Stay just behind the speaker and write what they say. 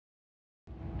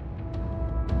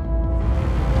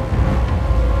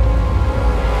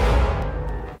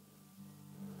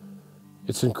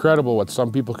It's incredible what some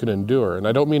people can endure, and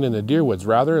I don't mean in the deer woods,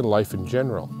 rather in life in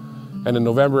general. And in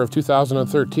November of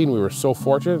 2013, we were so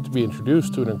fortunate to be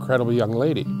introduced to an incredible young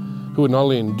lady who had not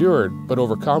only endured, but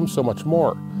overcome so much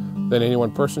more than any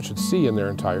one person should see in their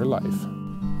entire life.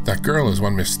 That girl is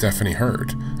one Miss Stefanie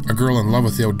Hurts, a girl in love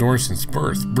with the outdoors since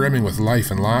birth, brimming with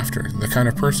life and laughter, the kind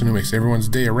of person who makes everyone's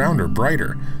day around her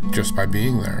brighter just by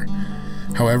being there.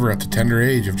 However, at the tender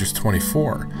age of just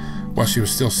 24, while she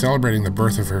was still celebrating the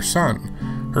birth of her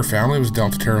son, her family was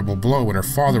dealt a terrible blow when her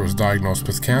father was diagnosed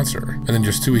with cancer, and then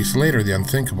just 2 weeks later the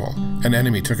unthinkable. An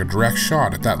enemy took a direct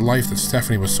shot at that life that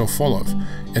Stefanie was so full of,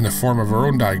 in the form of her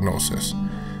own diagnosis,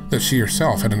 that she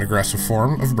herself had an aggressive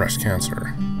form of breast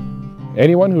cancer.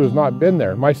 Anyone who has not been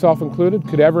there, myself included,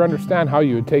 could ever understand how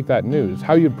you would take that news,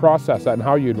 how you'd process that, and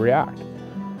how you'd react.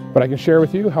 But I can share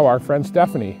with you how our friend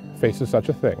Stefanie faces such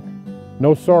a thing.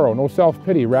 No sorrow, no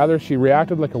self-pity, rather she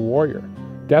reacted like a warrior,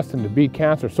 destined to beat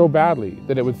cancer so badly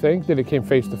that it would think that it came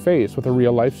face to face with a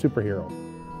real-life superhero.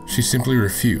 She simply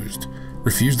refused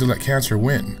to let cancer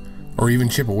win, or even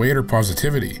chip away at her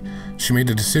positivity. She made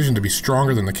the decision to be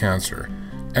stronger than the cancer,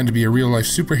 and to be a real-life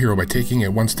superhero by taking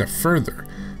it one step further,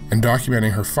 and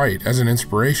documenting her fight as an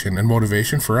inspiration and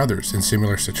motivation for others in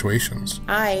similar situations.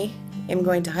 I am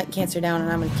going to hunt cancer down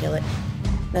and I'm going to kill it.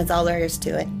 That's all there is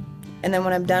to it. And then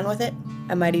when I'm done with it,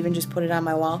 I might even just put it on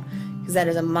my wall, because that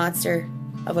is a monster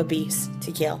of a beast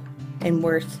to kill and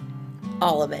worth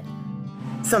all of it.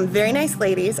 Some very nice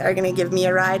ladies are going to give me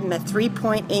a ride in a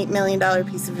 $3.8 million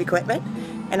piece of equipment,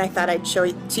 and I thought I'd show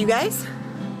it to you guys.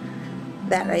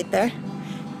 That right there.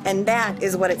 And that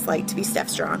is what it's like to be Steph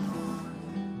Strong.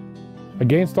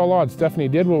 Against all odds,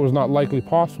 Stefanie did what was not likely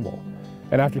possible,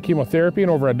 and after chemotherapy and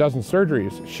over a dozen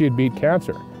surgeries, she had beat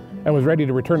cancer and was ready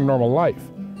to return to normal life,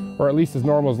 or at least as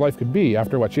normal as life could be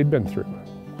after what she'd been through.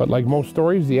 But like most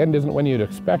stories, the end isn't when you'd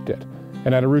expect it,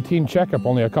 and at a routine checkup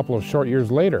only a couple of short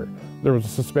years later, there was a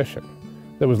suspicion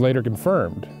that was later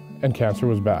confirmed, and cancer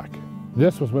was back.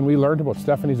 This was when we learned about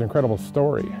Stefanie's incredible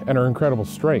story and her incredible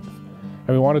strength, and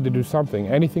we wanted to do something,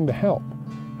 anything to help,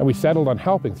 and we settled on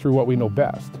helping through what we know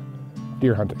best,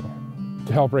 deer hunting,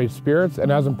 to help raise spirits,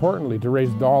 and as importantly, to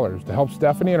raise dollars to help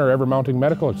Stefanie in her ever-mounting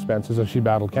medical expenses as she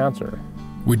battled cancer.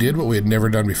 We did what we had never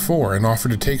done before and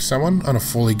offered to take someone on a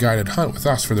fully guided hunt with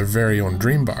us for their very own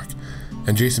dream buck,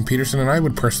 and Jason Peterson and I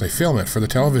would personally film it for the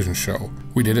television show.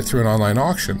 We did it through an online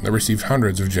auction that received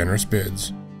hundreds of generous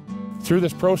bids. Through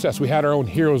this process, we had our own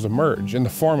heroes emerge in the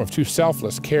form of two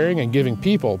selfless, caring, and giving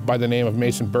people by the name of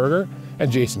Mason Berger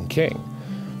and Jason King,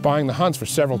 buying the hunts for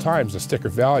several times the sticker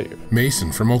value.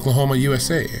 Mason from Oklahoma,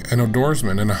 USA, an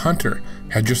outdoorsman and a hunter,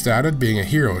 had just added being a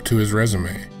hero to his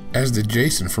resume, as did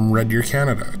Jason from Red Deer,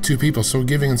 Canada, two people so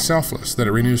giving and selfless that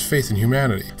it renews faith in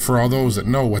humanity for all those that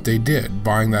know what they did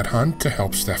buying that hunt to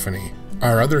help Stefanie.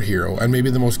 Our other hero, and maybe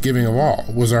the most giving of all,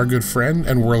 was our good friend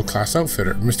and world-class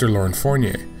outfitter, Mr. Lauren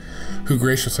Fournier, who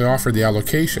graciously offered the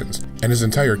allocations and his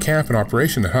entire camp and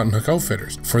operation at Hunt and Hook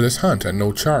Outfitters for this hunt at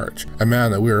no charge, a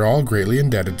man that we are all greatly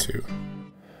indebted to.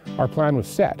 Our plan was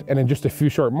set, and in just a few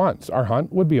short months, our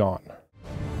hunt would be on.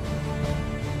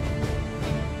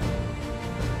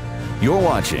 You're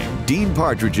watching Dean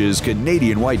Partridge's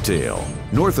Canadian Whitetail,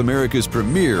 North America's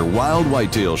premier wild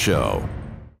whitetail show.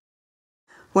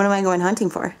 What am I going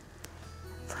hunting for?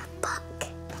 For a buck.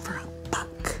 For a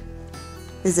buck.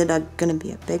 Is it gonna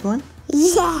be a big one?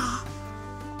 Yeah!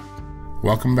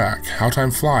 Welcome back. How time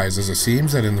flies, as it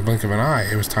seems that in the blink of an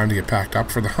eye, it was time to get packed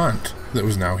up for the hunt that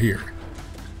was now here.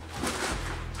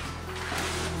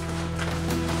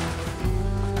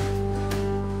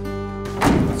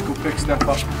 Let's go pick stuff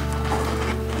up.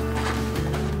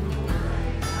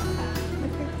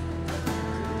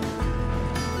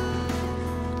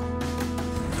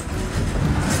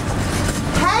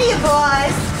 Hey, you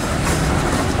boys!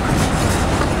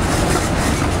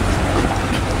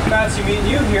 Fancy meeting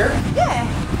you here. Yeah.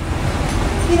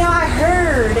 You know, I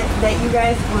heard that you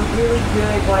guys were really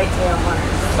good whitetail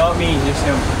hunters. Not me, just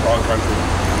him. Wrong country.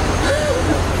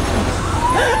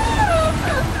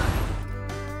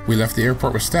 We left the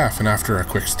airport with Steph, and after a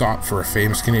quick stop for a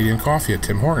famous Canadian coffee at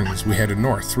Tim Hortons, we headed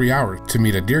north 3 hours to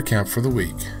meet at deer camp for the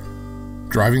week.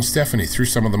 Driving Stefanie through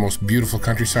some of the most beautiful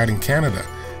countryside in Canada,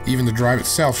 even the drive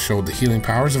itself showed the healing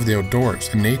powers of the outdoors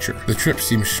and nature. The trip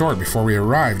seemed short before we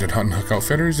arrived at Hunt and Hook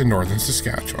Outfitters in northern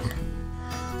Saskatchewan.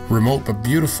 Remote but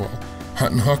beautiful,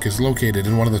 Hunt and Hook is located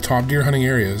in one of the top deer hunting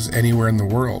areas anywhere in the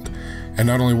world, and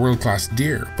not only world-class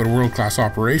deer, but a world-class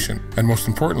operation, and most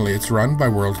importantly, it's run by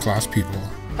world-class people.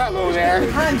 Hello there.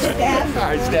 Hi, Steph.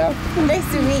 Hi, Steph.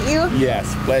 Nice to meet you.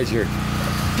 Yes, pleasure.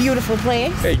 Beautiful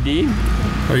place. Hey, Dean.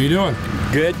 How are you doing?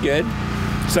 Good, good.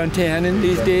 suntanning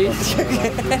these days?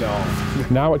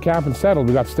 Now at camp and settled,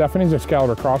 we got Stefanie's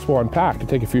Excalibur crossbow unpacked to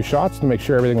take a few shots to make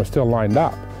sure everything was still lined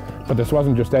up. But this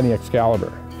wasn't just any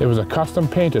Excalibur. It was a custom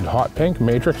painted hot pink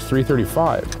Matrix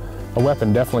 335, a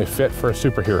weapon definitely fit for a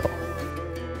superhero.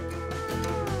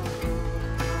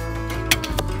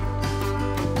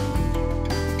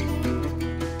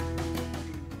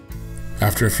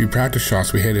 After a few practice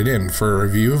shots, we headed in for a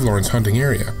review of Lauren's hunting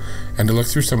area and to look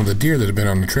through some of the deer that had been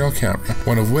on the trail camera,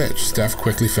 one of which Steph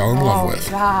quickly fell in love with.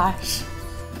 Oh gosh,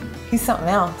 he's something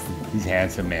else. He's a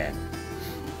handsome man.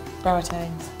 Brow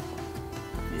tines.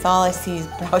 That's all I see is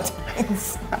brow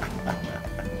tines.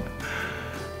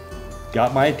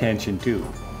 Got my attention too.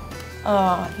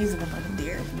 Oh, he's a good looking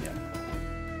deer.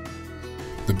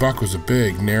 The buck was a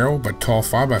big, narrow, but tall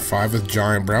 5x5 with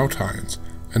giant brow tines,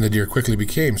 and the deer quickly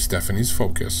became Stefanie's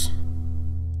focus.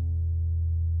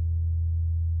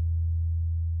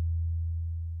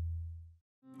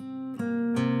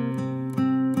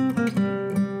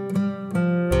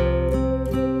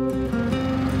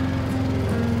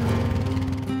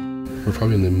 We're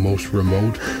probably in the most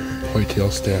remote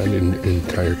whitetail stand in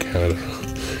entire Canada.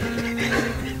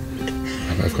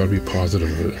 I've got to be positive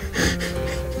of it.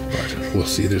 But we'll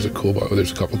see. There's a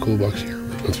couple cool bucks here.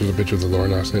 Once there's a picture of the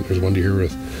Lauren last night, there's one deer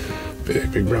with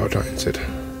big brow tines that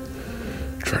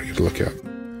try to get a look at.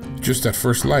 Just at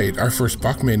first light, our first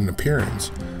buck made an appearance,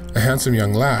 a handsome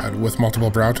young lad with multiple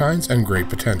brow tines and great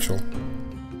potential.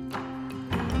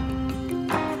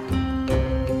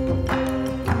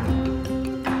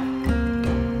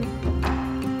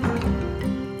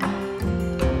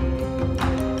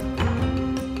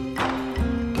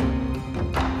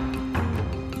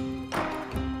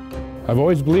 I've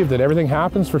always believed that everything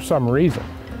happens for some reason,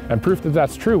 and proof that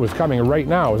that's true was coming right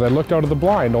now as I looked out of the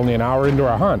blind only an hour into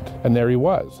our hunt, and there he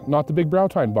was. Not the big brow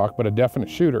tine buck, but a definite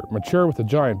shooter, mature with a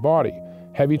giant body,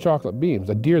 heavy chocolate beams,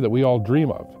 a deer that we all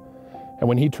dream of. And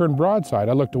when he turned broadside,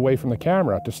 I looked away from the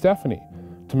camera to Stefanie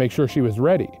to make sure she was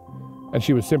ready, and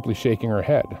she was simply shaking her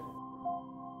head.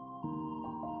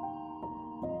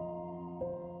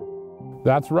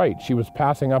 That's right, she was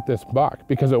passing up this buck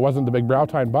because it wasn't the big brow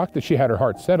tine buck that she had her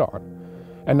heart set on.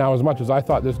 And now, as much as I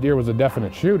thought this deer was a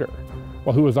definite shooter,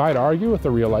 well, who was I to argue with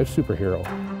a real-life superhero?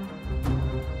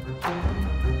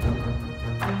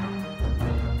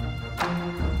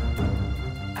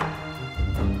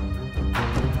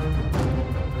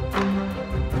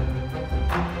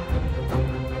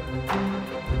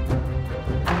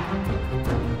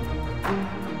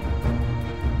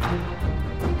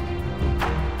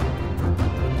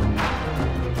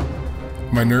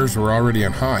 My nerves were already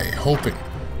on high, hoping,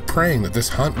 praying that this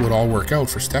hunt would all work out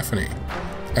for Stefanie,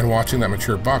 and watching that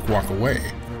mature buck walk away,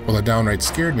 well, it downright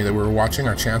scared me that we were watching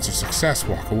our chance of success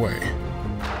walk away.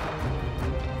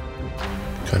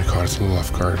 Kind of caught us a little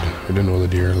off guard. I didn't know the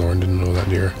deer. Lauren didn't know that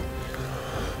deer.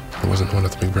 It wasn't one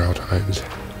of the big brow tines.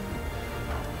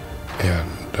 And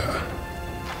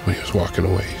when he was walking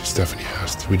away, Stefanie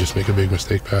asked, did we just make a big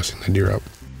mistake passing the deer up?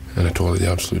 And I told her the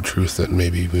absolute truth that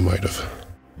maybe we might have.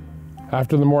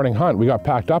 After the morning hunt, we got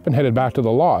packed up and headed back to the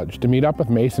lodge to meet up with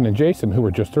Mason and Jason, who were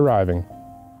just arriving.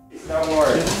 How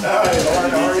are you? Hi,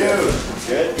 Lauren, how are you?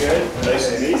 Good, good. Nice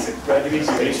to meet you. Glad to meet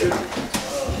you, Jason.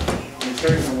 You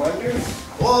turning the wonder?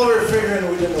 Well, we're figuring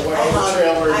we didn't know what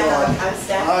trail we're going. I'm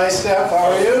Steph. Hi, Steph.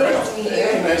 How are you? Nice to meet you.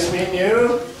 Hey, nice meeting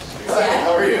you. Hi,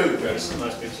 how are you? Good. Nice to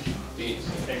meet you.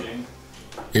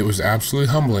 It was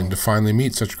absolutely humbling to finally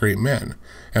meet such great men,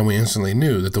 and we instantly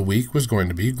knew that the week was going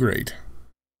to be great.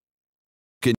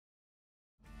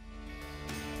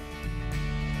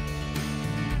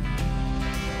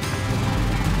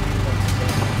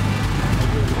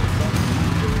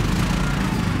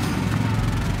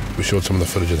 We showed some of the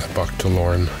footage of that buck to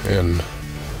Lauren, and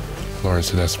Lauren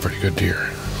said that's a pretty good deer.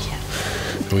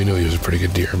 And we knew he was a pretty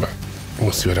good deer, but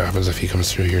we'll see what happens if he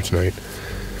comes through here tonight.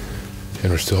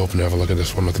 And we're still hoping to have a look at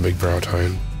this one with the big brow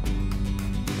tine.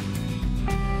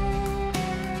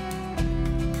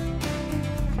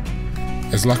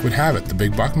 As luck would have it, the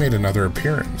big buck made another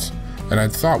appearance, and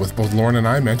I'd thought with both Lauren and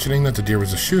I mentioning that the deer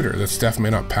was a shooter that Steph may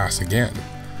not pass again.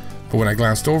 But when I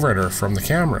glanced over at her from the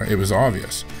camera, it was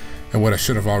obvious, and what I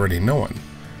should have already known,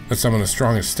 that someone as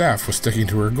strong as Steph was sticking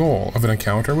to her goal of an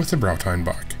encounter with the brow tine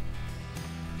buck.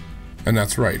 And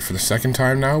that's right, for the second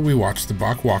time now, we watched the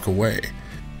buck walk away.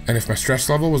 And if my stress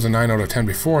level was a 9 out of 10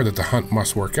 before that the hunt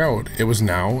must work out, it was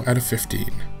now at a 15.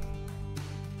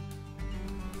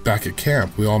 Back at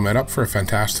camp, we all met up for a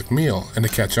fantastic meal and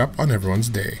to catch up on everyone's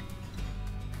day.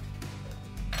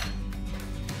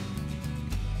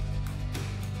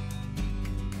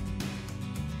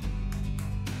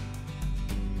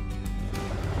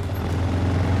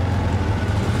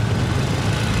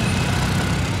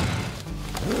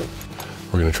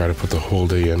 going to try to put the whole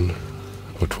day in,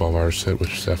 a 12-hour sit, which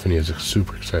Stefanie is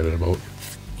super excited about.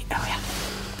 Oh, yeah.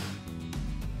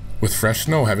 With fresh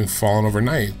snow having fallen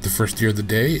overnight, the first deer of the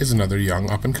day is another young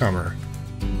up-and-comer.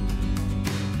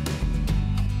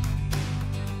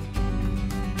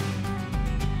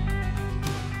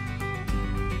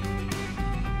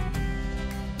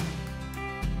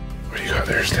 What do you got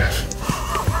there, Steph?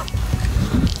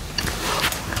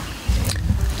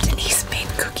 Denise made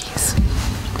cookies.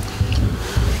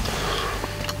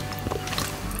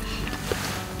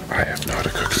 I have not a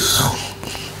cookie.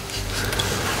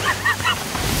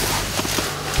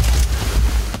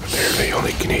 Apparently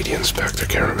only Canadians pack their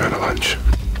cameraman a lunch.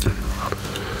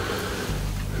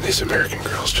 And these American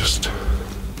girls just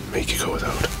make you go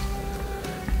without.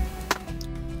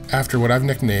 After what I've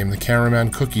nicknamed the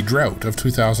cameraman cookie drought of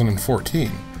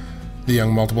 2014, the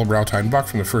young multiple brow tine buck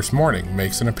from the first morning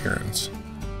makes an appearance.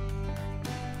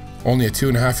 Only a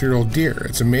 2.5-year-old deer,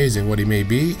 it's amazing what he may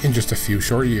be in just a few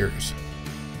short years.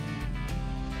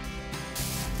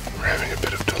 We're having a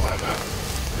bit of dilemma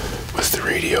with the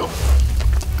radio.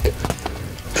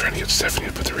 I'm trying to get Stefanie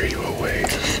to put the radio away.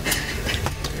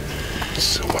 It's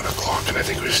still 1 o'clock and I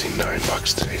think we've seen 9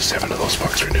 bucks today. 7 of those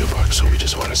bucks are new bucks, so we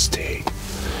just want to stay.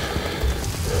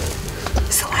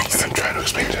 So I And I'm trying to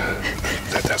explain to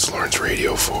that that's Lauren's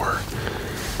radio for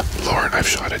Lauren, I've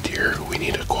shot a deer, we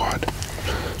need a quad.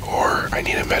 Or I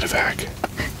need a medevac,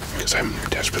 because I'm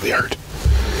desperately hurt.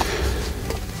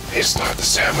 It's not the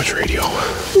sandwich radio.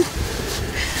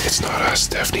 It's not a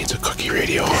Steph needs a cookie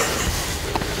radio.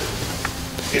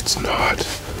 It's not,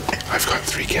 I've got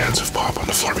 3 cans of pop on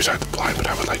the floor beside the blind, but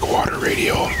I would like water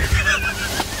radio.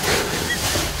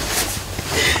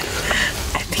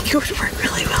 think it would work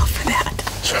really well for that.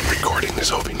 So I'm recording this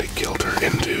hoping to guilt her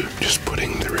into just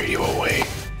putting the radio away.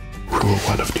 Rule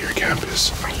 1 of deer camp is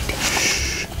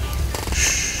shh,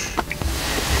 shh.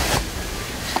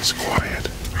 It's quiet.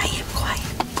 I am quiet.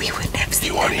 We wouldn't have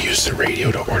seen You want to use the radio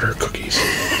to order cookies.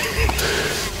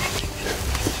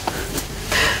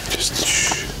 Just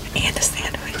shh. And a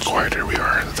sandwich. The quieter we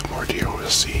are, the more deer we'll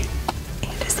see.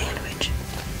 And a sandwich.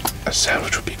 A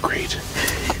sandwich would be great.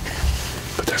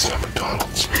 But that's not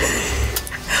McDonald's.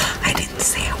 I didn't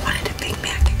say I wanted a Big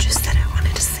Mac. I just said I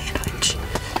wanted a sandwich.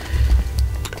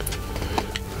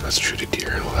 Let's shoot a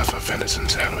deer and we'll have a venison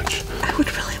sandwich. I would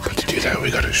really like But to do that,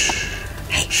 we gotta shh.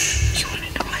 Hey, Shh. you want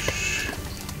to know what?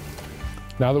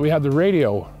 Now that we had the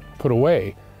radio put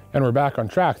away and we're back on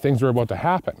track, things were about to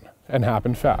happen, and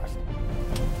happen fast.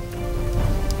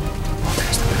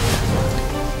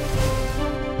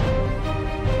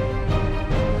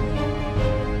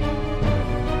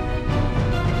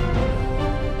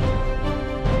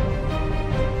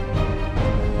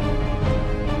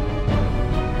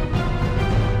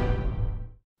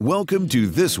 Welcome to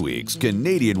this week's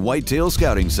Canadian Whitetail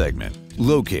Scouting segment.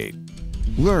 Locate,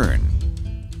 learn,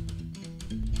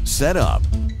 set up,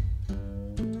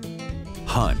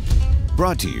 hunt.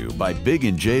 Brought to you by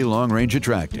Big & J Long Range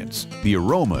Attractants. The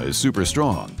aroma is super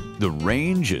strong. The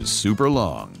range is super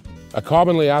long. A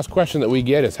commonly asked question that we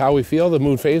get is how we feel the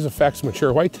moon phase affects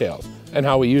mature whitetails and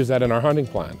how we use that in our hunting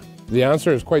plan. The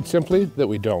answer is quite simply that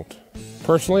we don't.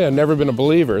 Personally, I've never been a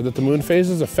believer that the moon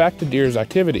phases affect a deer's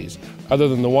activities, other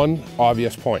than the one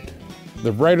obvious point.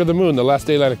 The brighter the moon, the less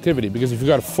daylight activity, because if you've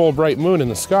got a full bright moon in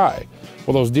the sky,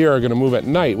 well, those deer are going to move at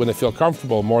night when they feel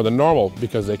comfortable more than normal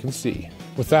because they can see.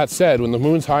 With that said, when the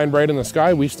moon's high and bright in the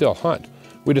sky, we still hunt.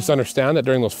 We just understand that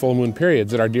during those full moon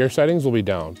periods that our deer sightings will be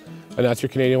down. And that's your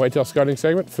Canadian Whitetail Scouting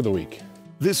segment for the week.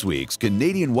 This week's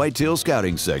Canadian Whitetail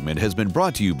Scouting segment has been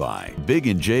brought to you by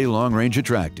Big & J Long Range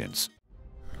Attractants.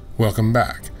 Welcome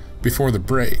back. Before the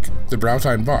break, the brow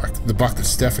tine buck, the buck that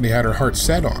Stefanie had her heart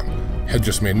set on, had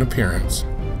just made an appearance.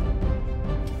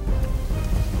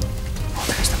 Oh,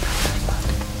 there's the brown buck.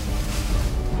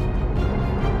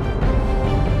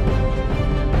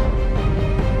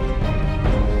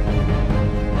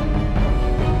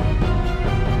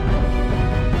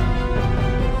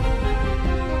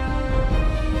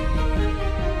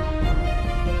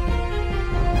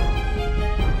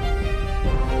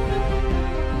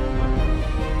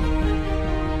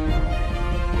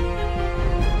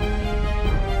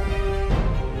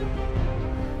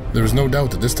 There was no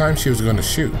doubt that this time she was going to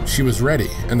shoot. She was ready,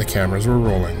 and the cameras were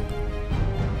rolling.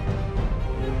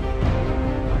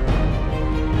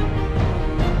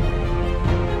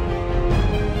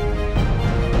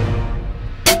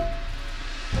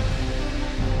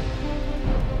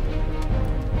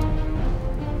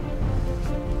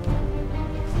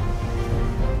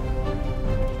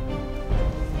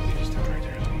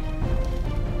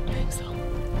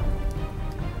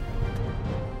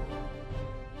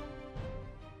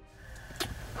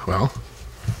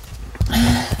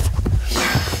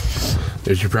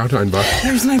 There's your brow tine buck.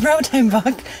 There's my brow tine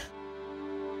buck.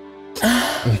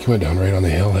 I think he went down right on the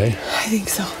hill, hey? I think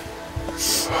so.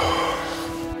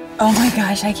 Oh my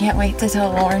gosh, I can't wait to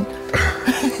tell Lauren.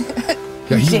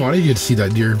 Yeah, he wanted you to see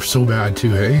that deer so bad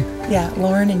too, hey? Yeah,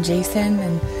 Lauren and Jason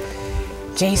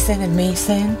and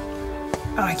Mason.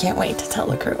 Oh, I can't wait to tell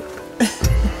the crew.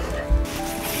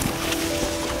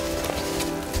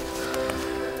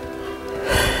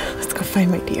 Let's go find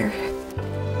my deer.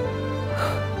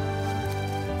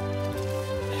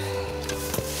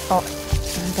 Oh,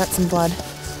 I got some blood.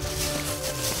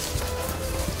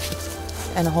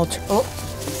 And a whole oh,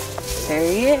 there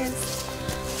he is.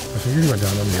 I figured he went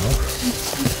down on the hill.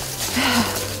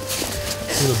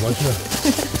 See the blood now?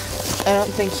 I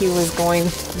don't think he was going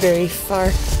very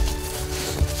far.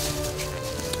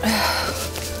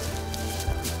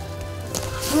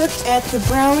 Look at the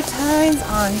brow tines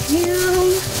on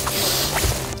him.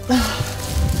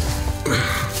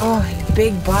 Oh,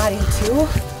 big body too.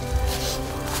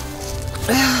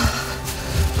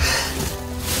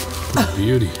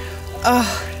 Beauty. Oh,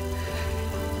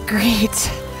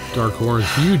 great. Dark orange,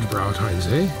 huge brow tines,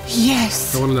 eh?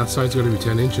 Yes. The one on that side's got to be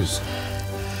 10 inches.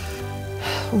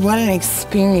 What an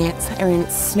experience. I mean,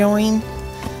 it's snowing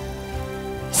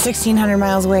 1,600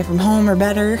 miles away from home or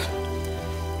better.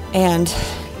 And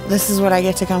this is what I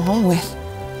get to come home with.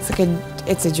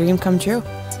 It's a dream come true.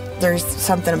 There's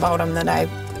something about them that I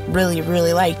really,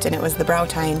 really liked, and it was the brow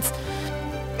tines.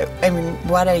 I mean,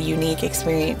 what a unique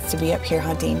experience to be up here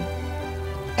hunting.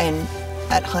 And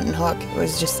at Hunt and Hook, it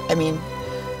was just, I mean,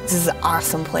 this is an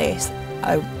awesome place.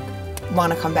 I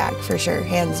want to come back for sure,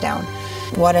 hands down.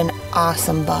 What an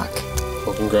awesome buck.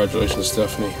 Well, congratulations,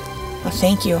 Stephanie. Well,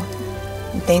 thank you.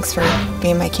 And thanks for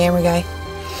being my camera guy.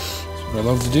 That's what I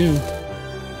love to do.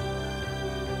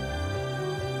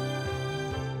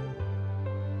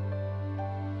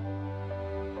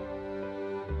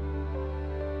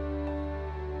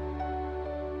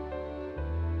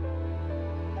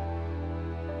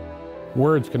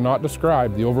 Words cannot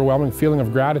describe the overwhelming feeling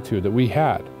of gratitude that we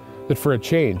had, that for a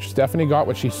change, Stefanie got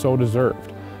what she so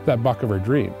deserved, that buck of her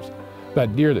dreams,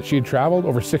 that deer that she had traveled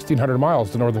over 1,600 miles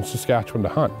to northern Saskatchewan to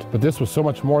hunt. But this was so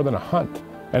much more than a hunt,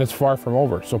 and it's far from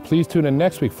over. So please tune in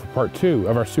next week for part 2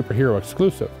 of our superhero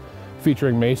exclusive,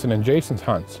 featuring Mason and Jason's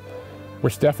hunts, where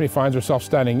Stefanie finds herself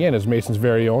standing in as Mason's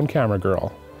very own camera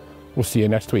girl. We'll see you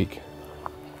next week.